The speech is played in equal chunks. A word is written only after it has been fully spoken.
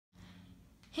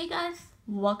Hey guys,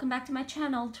 welcome back to my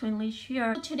channel, Twinleash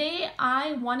here. Today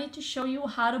I wanted to show you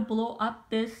how to blow up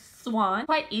this swan.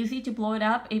 Quite easy to blow it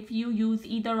up if you use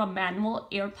either a manual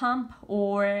air pump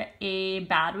or a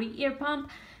battery air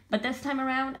pump. But this time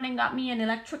around I got me an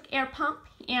electric air pump,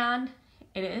 and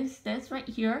it is this right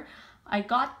here. I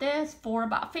got this for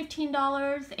about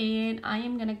 $15 and I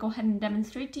am gonna go ahead and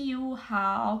demonstrate to you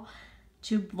how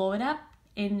to blow it up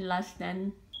in less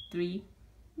than 3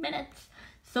 minutes.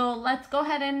 So let's go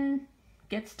ahead and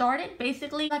get started.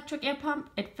 Basically, electric air pump,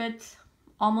 it fits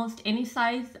almost any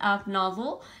size of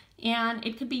nozzle and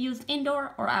it could be used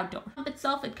indoor or outdoor. The pump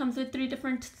itself, it comes with 3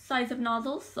 different size of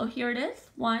nozzles. So here it is,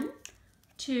 1,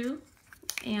 2,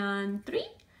 and 3.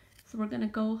 So we're gonna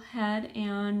go ahead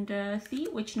and see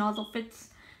which nozzle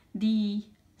fits the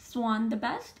swan the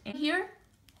best. And here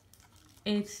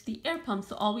it's the air pump.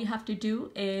 So all we have to do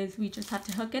is we just have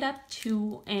to hook it up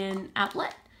to an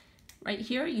outlet right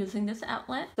here using this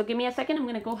outlet. So give me a second, I'm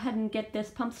gonna go ahead and get this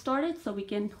pump started so we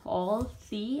can all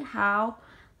see how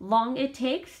long it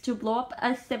takes to blow up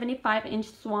a 75-inch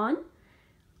swan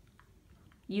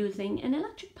using an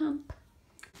electric pump.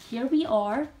 Here we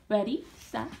are, ready,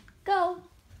 set, go.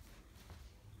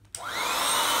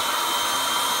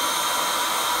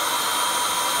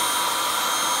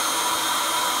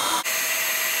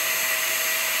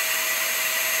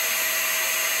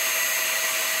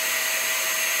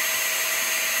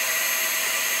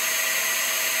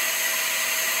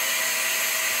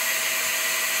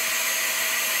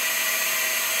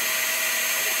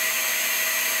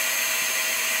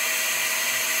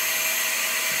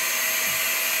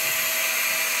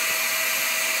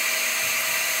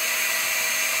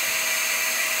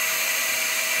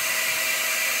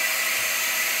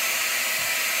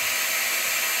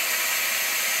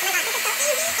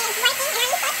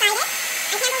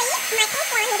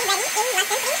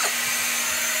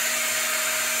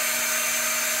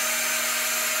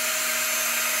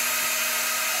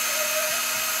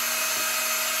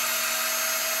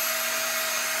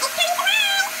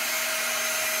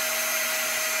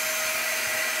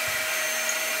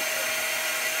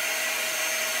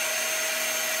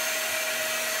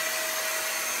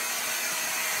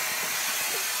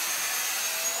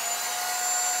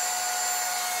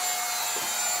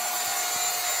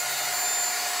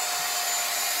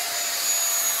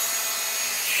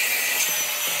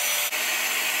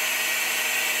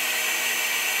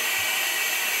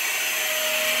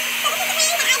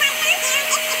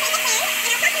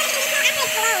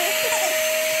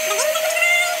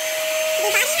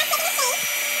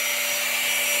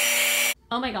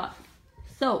 Oh my god,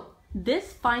 so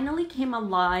this finally came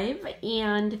alive,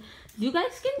 and as you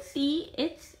guys can see,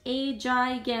 it's a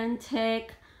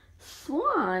gigantic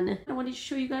swan. I wanted to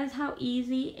show you guys how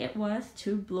easy it was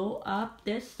to blow up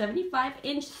this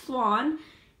 75-inch swan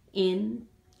in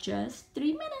just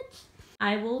 3 minutes.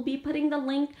 I will be putting the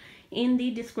link in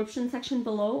the description section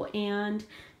below, and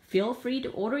feel free to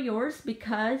order yours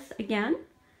because, again,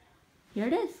 here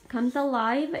it is, comes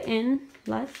alive in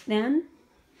less than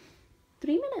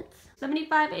 3 minutes.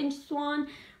 75-inch swan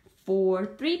for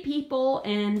 3 people,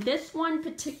 and this one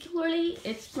particularly,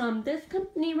 it's from this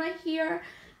company right here.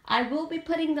 I will be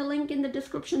putting the link in the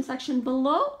description section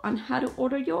below on how to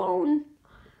order your own.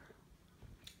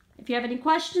 If you have any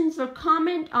questions or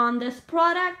comment on this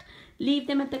product, leave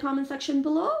them at the comment section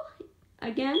below.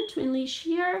 Again, Twinleash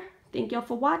here. Thank y'all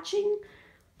for watching.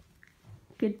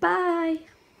 Goodbye.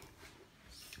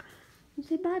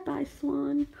 Say bye-bye,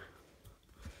 swan.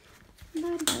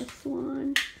 Bye-bye,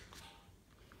 swan.